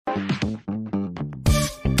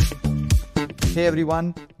Hey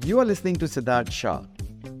everyone, you are listening to Siddharth Shah.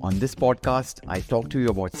 On this podcast, I talk to you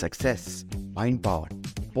about success, mind power,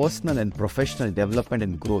 personal and professional development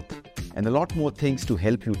and growth, and a lot more things to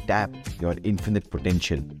help you tap your infinite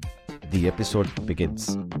potential. The episode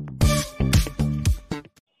begins.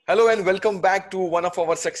 Hello and welcome back to one of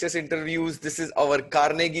our success interviews. This is our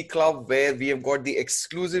Carnegie Club where we have got the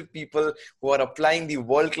exclusive people who are applying the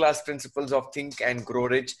world-class principles of Think and Grow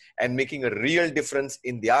Rich and making a real difference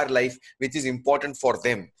in their life, which is important for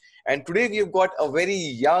them. And today we have got a very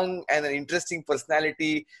young and an interesting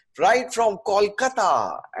personality right from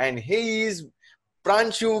Kolkata. And he is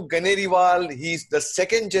Pranshu Ganeriwal. He's the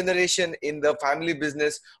second generation in the family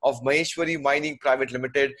business of Maheshwari Mining Private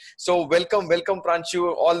Limited. So welcome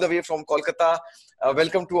Pranshu, all the way from Kolkata.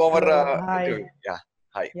 Welcome to our interview. Hi.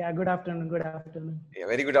 Hi. Yeah, good afternoon. Yeah,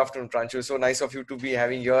 very good afternoon, Pranshu. So nice of you to be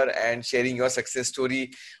having here and sharing your success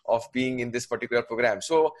story of being in this particular program.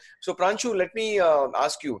 So Pranshu, let me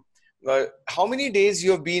ask you, how many days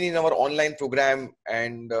you have been in our online program,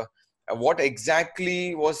 and what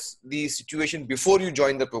exactly was the situation before you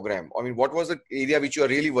joined the program? I mean, what was the area which you are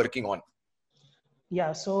really working on?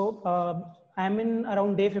 Yeah, so I'm in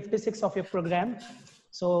around day 56 of your program.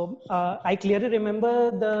 So I clearly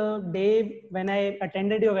remember the day when I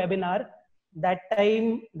attended your webinar. That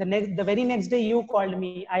time, the very next day you called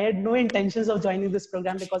me. I had no intentions of joining this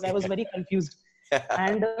program because I was very confused.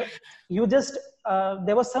 And you just,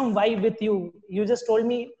 there was some vibe with you. You just told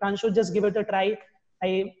me, Pranshu, just give it a try.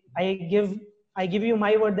 I give you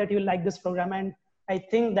my word that you like this program, and I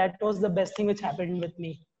think that was the best thing which happened with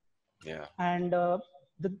me. Yeah. And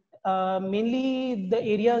mainly the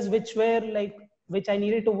areas which I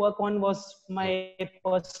needed to work on was my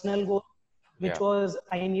personal goal, which was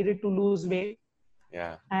I needed to lose weight,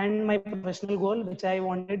 and my professional goal, which I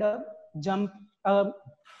wanted a jump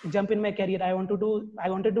in my career. I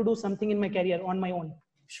wanted to do something in my career on my own.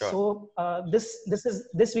 Sure. So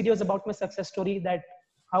this video is about my success story, that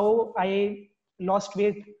how I lost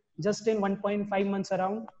weight just in 1.5 months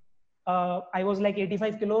around. I was like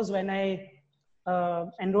 85 kilos when I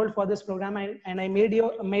enrolled for this program, and I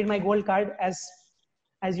made my gold card as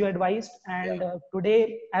you advised. And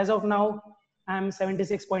today, as of now, I'm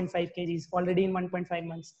 76.5 kgs already in 1.5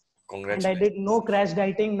 months. And I did no crash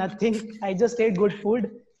dieting, nothing. I just ate good food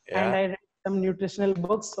and I read some nutritional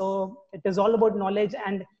books. So it is all about knowledge,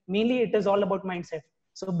 and mainly it is all about mindset.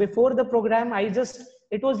 So before the program,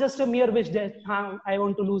 it was just a mere wish that I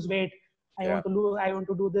want to lose weight. I want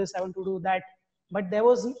to do this, I want to do that. But there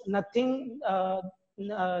was nothing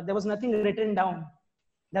written down.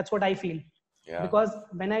 That's what I feel. Yeah. Because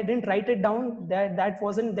when I didn't write it down, that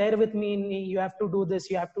wasn't there with me. You have to do this,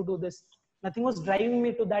 you have to do this. Nothing was driving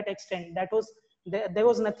me to that extent. There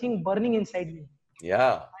was nothing burning inside me.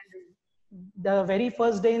 Yeah. And the very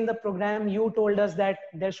first day in the program, you told us that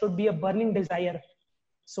there should be a burning desire.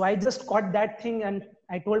 So I just caught that thing, and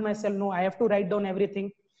I told myself, no, I have to write down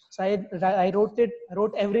everything. So I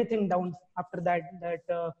wrote everything down after that,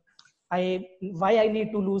 why I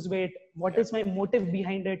need to lose weight, what is my motive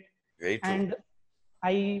behind it. And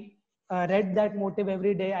I read that motive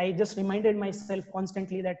every day. I just reminded myself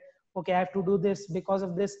constantly that, okay, I have to do this because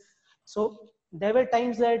of this. So there were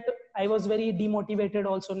times that I was very demotivated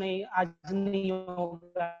also. Today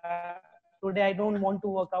I don't want to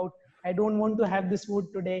work out. I don't want to have this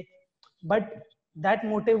food today. But that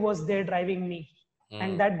motive was there driving me.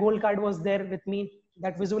 And that goal card was there with me.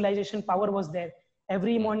 That visualization power was there.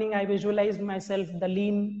 Every morning I visualized myself, the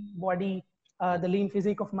lean body, the lean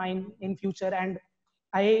physique of mine in future. And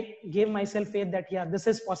I gave myself faith that, yeah, this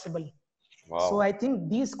is possible. Wow. So I think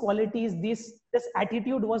these qualities, this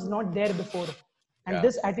attitude was not there before. And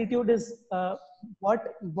this attitude is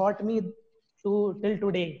what brought me till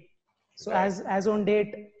today. So as on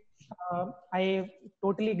date, I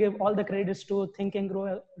totally give all the credits to Think and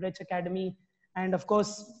Grow Rich Academy. And of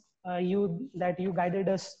course, you guided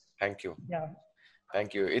us. Thank you. Yeah.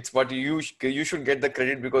 Thank you. It's what you should get the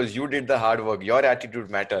credit, because you did the hard work. Your attitude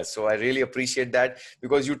matters. So I really appreciate that,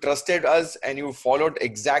 because you trusted us and you followed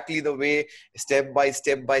exactly the way, step by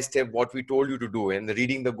step, what we told you to do. And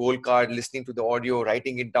reading the goal card, listening to the audio,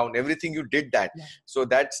 writing it down, everything you did that. Yeah. So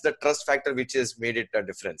that's the trust factor which has made it a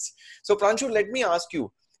difference. So Pranshu, let me ask you,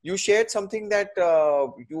 you shared something that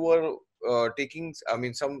you were taking,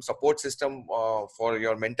 some support system for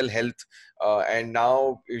your mental health, and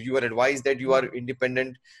now you are advised that you are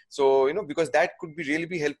independent. So, because that could really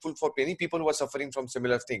be helpful for many people who are suffering from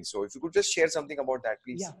similar things. So if you could just share something about that,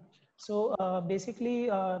 please. Yeah. So basically,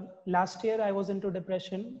 last year I was into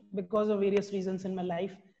depression because of various reasons in my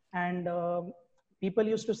life. And people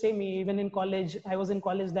used to say me, even in college, I was in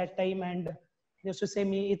college that time, and they used to say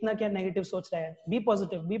me, "Itna kya negative soch raha hai? Be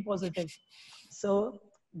positive, be positive." So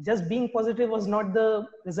just being positive was not the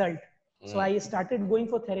result. So I started going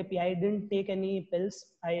for therapy. I didn't take any pills.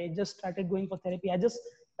 I just started going for therapy. I just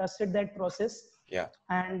trusted that process. Yeah.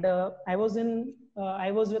 And I was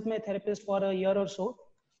with my therapist for a year or so.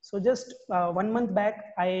 So just 1 month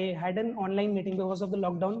back, I had an online meeting because of the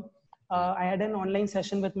lockdown. I had an online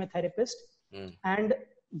session with my therapist, and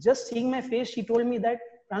just seeing my face, she told me that,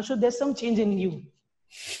 "Pranshu, there's some change in you.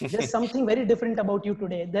 There's something very different about you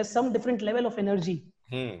today. There's some different level of energy."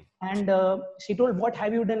 And she told, "What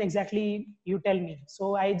have you done exactly? You tell me."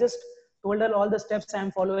 So I just told her all the steps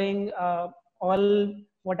I'm following, all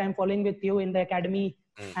what I'm following with you in the academy.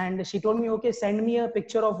 And she told me, "Okay, send me a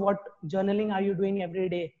picture of what journaling are you doing every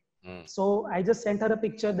day." So I just sent her a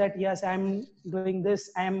picture that, yes, I'm doing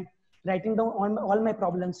this. I'm writing down all my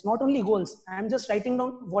problems, not only goals. I'm just writing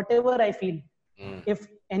down whatever I feel. If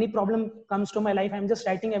any problem comes to my life, I'm just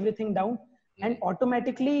writing everything down, and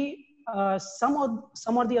automatically some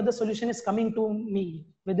or the other solution is coming to me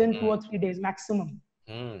within 2 or 3 days maximum.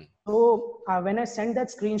 So when I sent that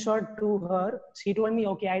screenshot to her, she told me,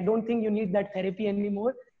 "Okay, I don't think you need that therapy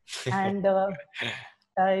anymore." And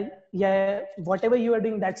yeah, whatever you are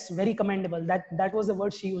doing, that's very commendable. That was the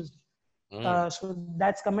word she used. So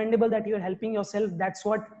that's commendable that you're helping yourself. That's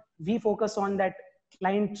what we focus on, that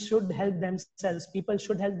clients should help themselves. People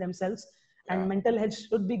should help themselves, and mental health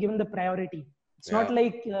should be given the priority. It's not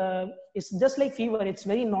like, it's just like fever. It's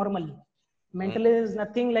very normal. Mental is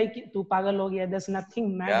nothing like tu pagal ho gaya. There's nothing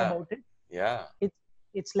mad about it. Yeah.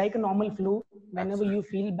 It's like a normal flu. Whenever you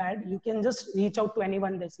feel bad, you can just reach out to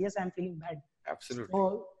anyone. This, yes, I'm feeling bad. Absolutely.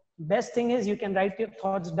 So best thing is you can write your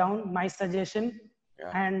thoughts down. My suggestion,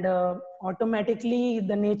 and automatically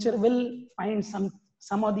the nature will find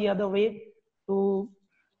some or the other way to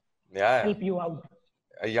help you out.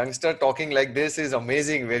 A youngster talking like this is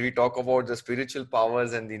amazing, where we talk about the spiritual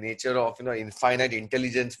powers and the nature of, infinite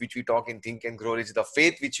intelligence, which we talk in Think and Grow Rich, the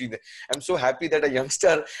faith I'm so happy that a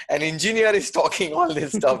youngster, an engineer, is talking all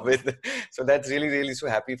this stuff with. So that's really, really so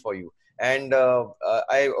happy for you. And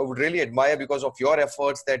I would really admire, because of your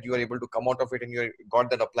efforts, that you are able to come out of it and you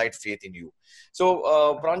got that applied faith in you. So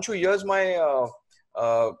Pranshu, here's my,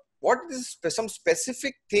 what is some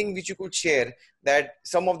specific thing which you could share, that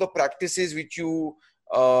some of the practices which you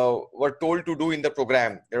were told to do in the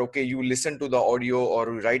program, that okay, you listen to the audio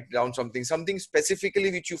or write down something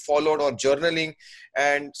specifically which you followed, or journaling,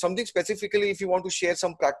 and something specifically, if you want to share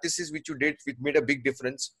some practices which you did which made a big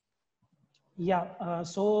difference? Yeah.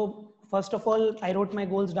 So first of all, I wrote my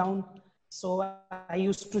goals down. So I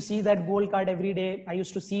used to see that goal card every day. I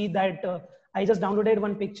used to see that I just downloaded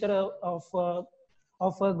one picture of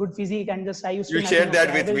a good physique, and just I used to shared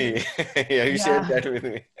that with me. Shared that with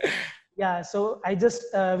me. Yeah, so I just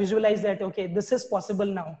visualized that, okay, this is possible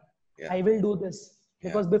now. I will do this.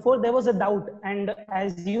 Because before there was a doubt. And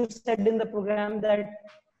as you said in the program, that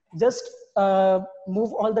just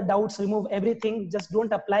move all the doubts, remove everything, just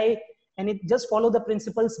don't apply, and just follow the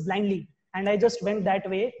principles blindly. And I just went that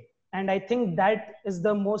way. And I think that is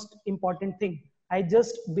the most important thing. I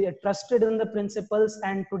just trusted in the principles,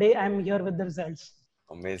 and today I'm here with the results.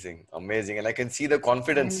 Amazing. Amazing. And I can see the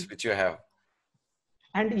confidence which you have.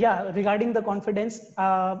 And yeah, regarding the confidence,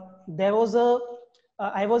 I was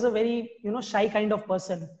a very, shy kind of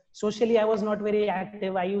person. Socially, I was not very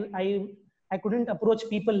active. I couldn't approach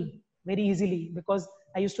people very easily, because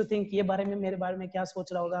I used to think, ye bare mein, mere bare mein kya soch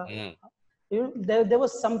raha hoga? There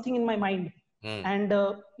was something in my mind. And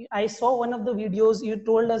I saw one of the videos. You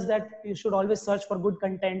told us that you should always search for good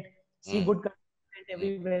content, see good content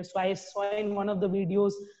everywhere. So I saw in one of the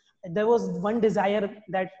videos, there was one desire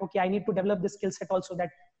that, okay, I need to develop this skill set also, that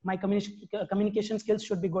my communication skills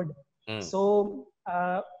should be good. So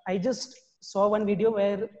I just saw one video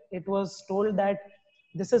where it was told that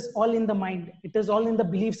this is all in the mind. It is all in the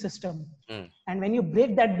belief system. And when you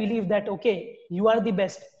break that belief that, okay, you are the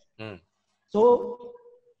best. So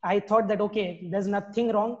I thought that, okay, there's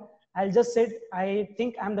nothing wrong. I'll just sit. I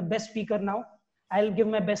think I'm the best speaker now. I'll give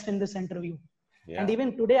my best in this interview. And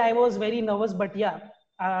even today I was very nervous, but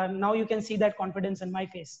now you can see that confidence in my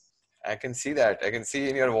face. I can see that. I can see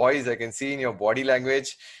in your voice. I can see in your body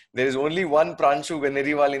language. There is only one Pranshu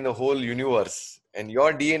Ganeriwal in the whole universe. And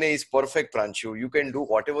your DNA is perfect, Pranshu. You can do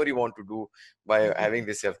whatever you want to do by having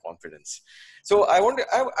this self-confidence. So I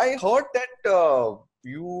heard that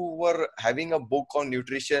you were having a book on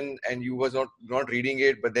nutrition and you was not reading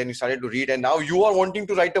it, but then you started to read, and now you are wanting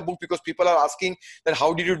to write a book because people are asking that,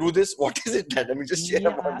 how did you do this? What is it that? I mean, just share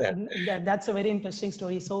about that. That's a very interesting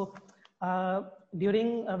story. So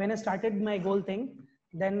during when I started my goal thing,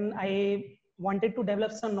 then I wanted to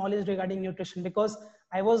develop some knowledge regarding nutrition, because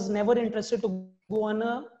I was never interested to go on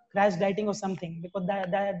a crash dieting or something, because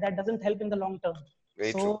that doesn't help in the long term.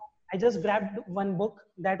 Very So true. I just grabbed one book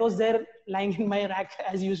that was there lying in my rack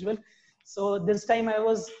as usual. So this time I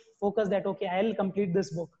was focused that okay, I'll complete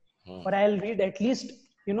this book, Hmm. or I'll read at least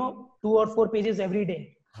 2 or 4 pages every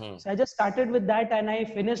day. Hmm. So I just started with that and I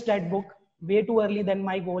finished that book way too early than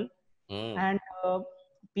my goal. Hmm. And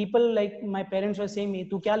people like my parents were saying me,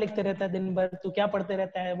 "तू क्या लिखते रहता है दिन भर? तू क्या पढ़ते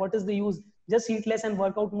रहता है? What is the use? Just eat less and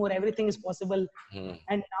work out more. Everything is possible." Hmm.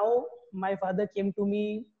 And now my father came to me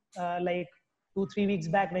like 2-3 weeks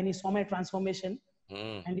back when he saw my transformation,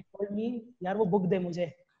 Hmm. and he told me, "यार वो book दे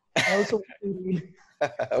मुझे. I also want to read.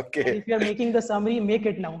 And Okay. if you are making the summary, make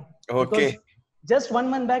it now." Because Okay. just 1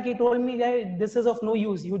 month back he told me that this is of no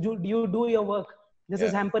use. You do your work. This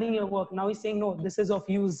is Yeah. hampering your work. Now he's saying no, this is of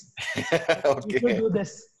use. You should Okay. do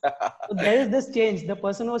this. So there is this change. The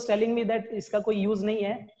person who was telling me that iska koi use nahi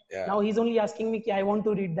hai, Yeah. now he's only asking me कि I want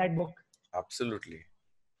to read that book. Absolutely.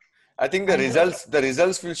 I think And the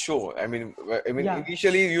results will show. I mean, yeah,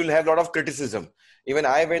 initially you'll have a lot of criticism. Even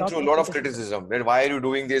I went lots through a of lot of criticism. criticism. That why are you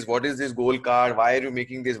doing this? What is this goal card? Why are you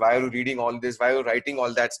making this? Why are you reading all this? Why are you writing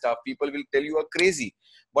all that stuff? People will tell you are crazy.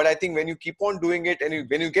 But I think when you keep on doing it and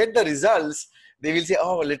when you get the results, they will say,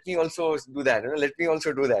 "Oh, let me also do that. Let me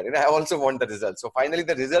also do that. I also want the results." So finally,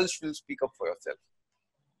 the results will speak up for yourself.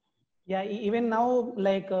 Yeah, even now,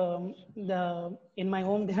 like the in my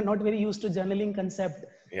home, they are not very used to journaling concept.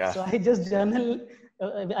 Yeah. So I just journal.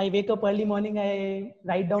 I wake up early morning. I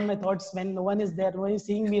write down my thoughts when no one is there. No one is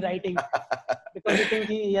seeing me writing, because they think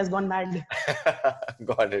he has gone mad.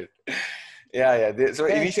 Got it. Yeah, yeah. So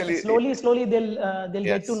Yes, initially, slowly they'll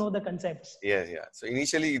get to yes. know the concepts. Yeah, yeah. So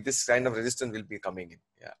initially, this kind of resistance will be coming in.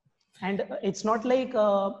 Yeah. And it's not like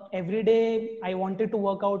every day I wanted to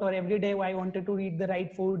work out, or every day I wanted to eat the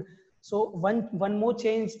right food. So one more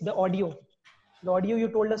change: the audio you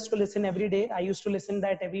told us to listen every day. I used to listen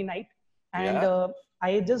that every night. And Yeah.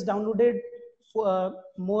 I just downloaded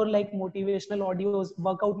more like motivational audios,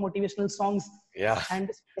 workout motivational songs. Yeah. And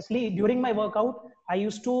especially during my workout, I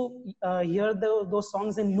used to hear those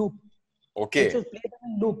songs in loop. I used Okay. to play them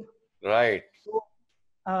in loop. Right. So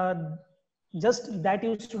uh, just that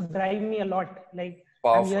used to drive me a lot. Like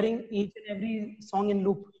I'm Powerful. hearing each and every song in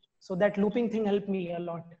loop. So that looping thing helped me a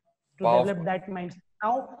lot to develop Powerful. that mindset.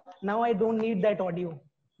 Now I don't need that audio.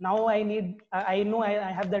 Now I know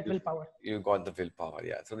I have that You, willpower. you got the willpower.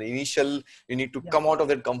 Yeah. So the initial, you need to Yeah. come out of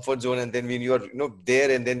that comfort zone, and then when you are, there,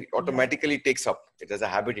 and then Yeah. automatically it takes up. It as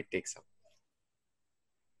a habit, it takes up.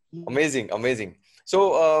 Yeah. Amazing, amazing. So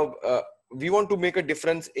we want to make a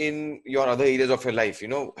difference in your other areas of your life.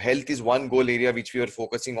 Health is one goal area which we are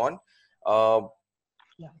focusing on. Uh,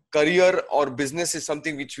 Yeah. Career or business is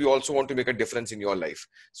something which we also want to make a difference in your life.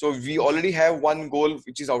 So we Yes. already have one goal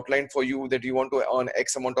which is outlined for you, that you want to earn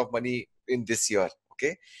X amount of money in this year.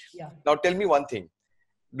 Okay. Yeah. Now tell me one thing.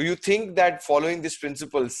 Do you think that following these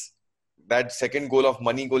principles, that second goal of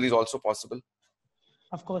money goal is also possible?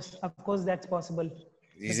 Of course, that's possible.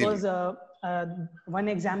 Because Easily.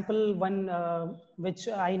 one example, which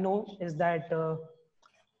I know is that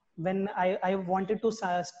when I wanted to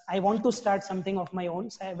I want to start something of my own.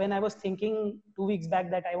 So when I was thinking 2 weeks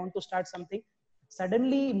back that I want to start something,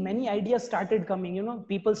 suddenly many ideas started coming.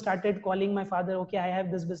 People started calling my father. Okay, I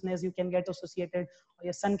have this business. You can get associated, or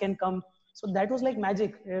your son can come. So that was like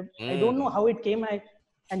magic. I don't know Mm, how it came.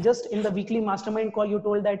 And just in the weekly mastermind call, you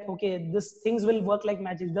told that okay, this things will work like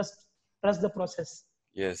magic. Just trust the process.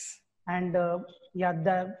 yes. And yeah,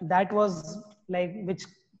 that was like which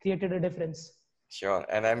created a difference. Sure.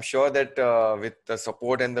 And I'm sure that with the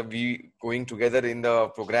support and the we going together in the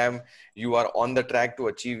program, you are on the track to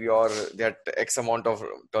achieve your that X amount of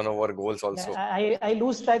turnover goals Yeah, also. I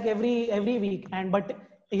lose track every week, and but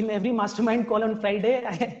in every mastermind call on Friday,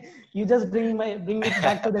 you just bring me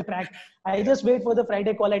back to the track. I Yeah. just wait for the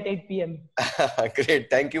Friday call at 8 p.m. Great.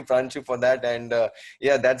 Thank you, Pranshu, for that. And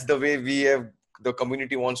yeah, that's the way we have. The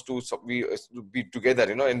community wants to be together,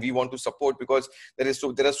 and we want to support, because there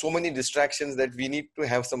are so many distractions that we need to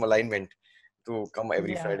have some alignment to come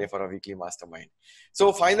every Yeah. Friday for a weekly mastermind. So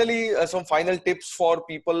finally, some final tips for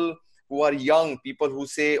people who are young, people who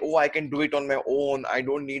say, "Oh, I can do it on my own. I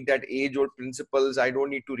don't need that age-old principles. I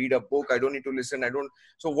don't need to read a book. I don't need to listen. I don't."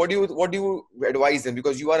 So what do you advise them?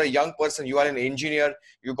 Because you are a young person, you are an engineer,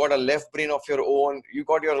 you got a left brain of your own, you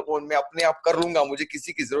got your own. मैं अपने आप कर लूँगा, मुझे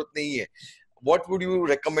किसी की जरूरत नहीं है. What would you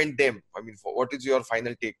recommend them? I mean, what is your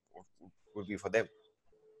final take would be for them?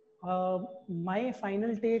 My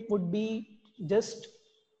final take would be just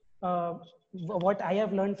what I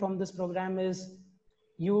have learned from this program is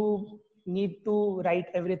you need to write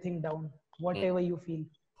everything down, whatever you feel.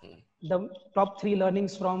 The top 3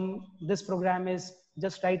 learnings from this program is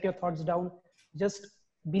just write your thoughts down, just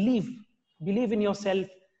believe in yourself,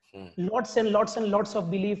 lots and lots and lots of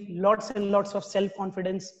belief, lots and lots of self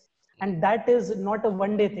confidence. And that is not a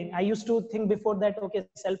one day thing. I used to think before that, okay,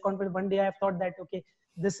 self confidence, one day I have thought that, okay,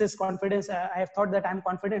 this is confidence, I have thought that I'm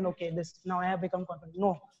confident, okay, this now I have become confident.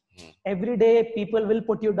 No, every day people will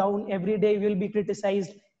put you down, every day you will be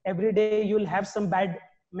criticized, every day you'll have some bad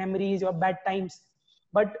memories or bad times.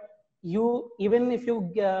 But you, even if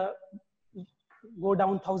you go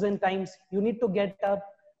down 1,000 times, you need to get up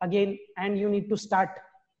again and you need to start.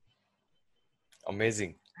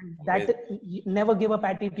 Amazing. And that never give up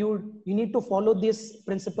attitude. You need to follow these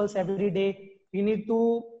principles every day. You need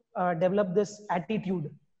to develop this attitude.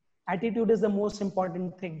 Attitude is the most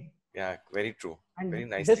important thing. Yeah, very true. And very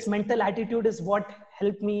nice. This mental attitude is what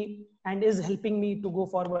helped me and is helping me to go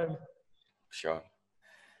forward. Sure.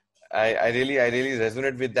 I really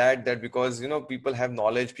resonate with that because, people have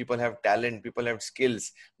knowledge, people have talent, people have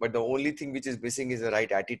skills, but the only thing which is missing is the right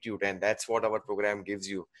attitude. And that's what our program gives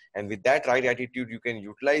you. And with that right attitude, you can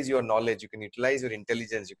utilize your knowledge, you can utilize your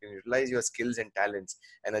intelligence, you can utilize your skills and talents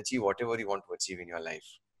and achieve whatever you want to achieve in your life.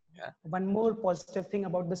 Yeah. One more positive thing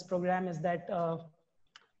about this program is that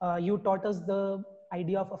you taught us the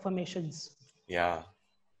idea of affirmations. Yeah.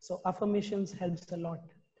 So affirmations helps a lot.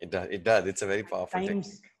 It does. It's a very powerful thing.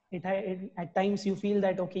 At times you feel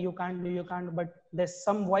that, okay, you can't, but there's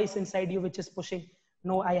some voice inside you which is pushing,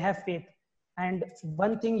 no, I have faith. And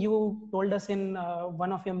one thing you told us in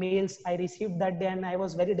one of your mails I received that day, and I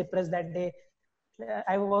was very depressed that day.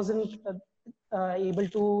 I wasn't able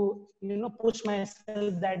to, push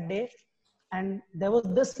myself that day. And there was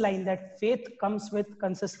this line that faith comes with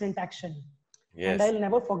consistent action. Yes. And I'll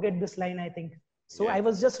never forget this line, I think. So yeah. I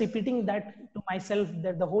was just repeating that to myself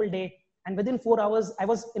the whole day. And within 4 hours, I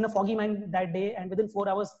was in a foggy mind that day. And within 4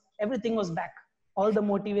 hours, everything was back. All the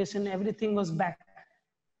motivation, everything was back.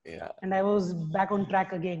 Yeah. And I was back on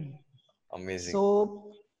track again. Amazing.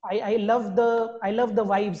 So I love the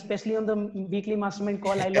vibes, especially on the weekly mastermind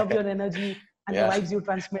call. I love your energy and the vibes you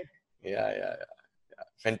transmit. Yeah.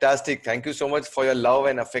 Fantastic. Thank you so much for your love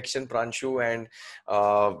and affection, Pranshu. And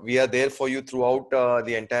we are there for you throughout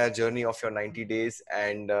the entire journey of your 90 days.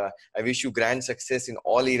 And I wish you grand success in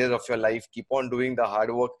all areas of your life. Keep on doing the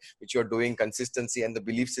hard work which you're doing, consistency and the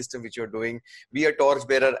belief system which you're doing. Be a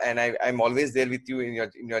torchbearer, and I'm always there with you in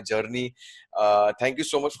your journey. Thank you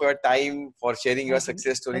so much for your time, for sharing your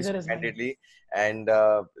success stories candidly. And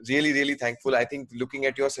really, really thankful. I think looking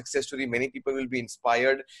at your success story, many people will be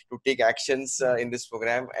inspired to take actions in this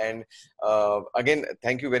program. And again,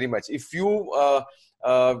 thank you very much. If you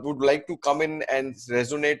would like to come in and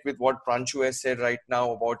resonate with what Pranshu has said right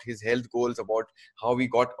now about his health goals, about how he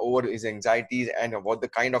got over his anxieties, and about the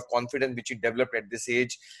kind of confidence which he developed at this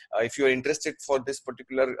age, if you are interested for this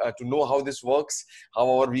particular, to know how this works, how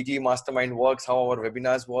our weekly mastermind works, how our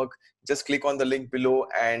webinars work, just click on the link below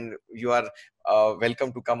and you are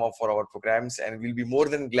welcome to come up for our programs, and we'll be more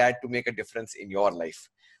than glad to make a difference in your life.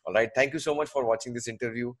 All right. Thank you so much for watching this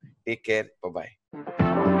interview. Take care. Bye-bye.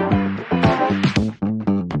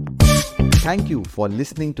 Thank you for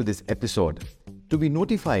listening to this episode. To be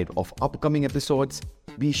notified of upcoming episodes,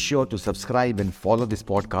 be sure to subscribe and follow this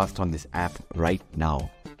podcast on this app right now.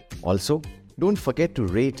 Also, don't forget to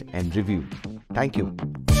rate and review. Thank you.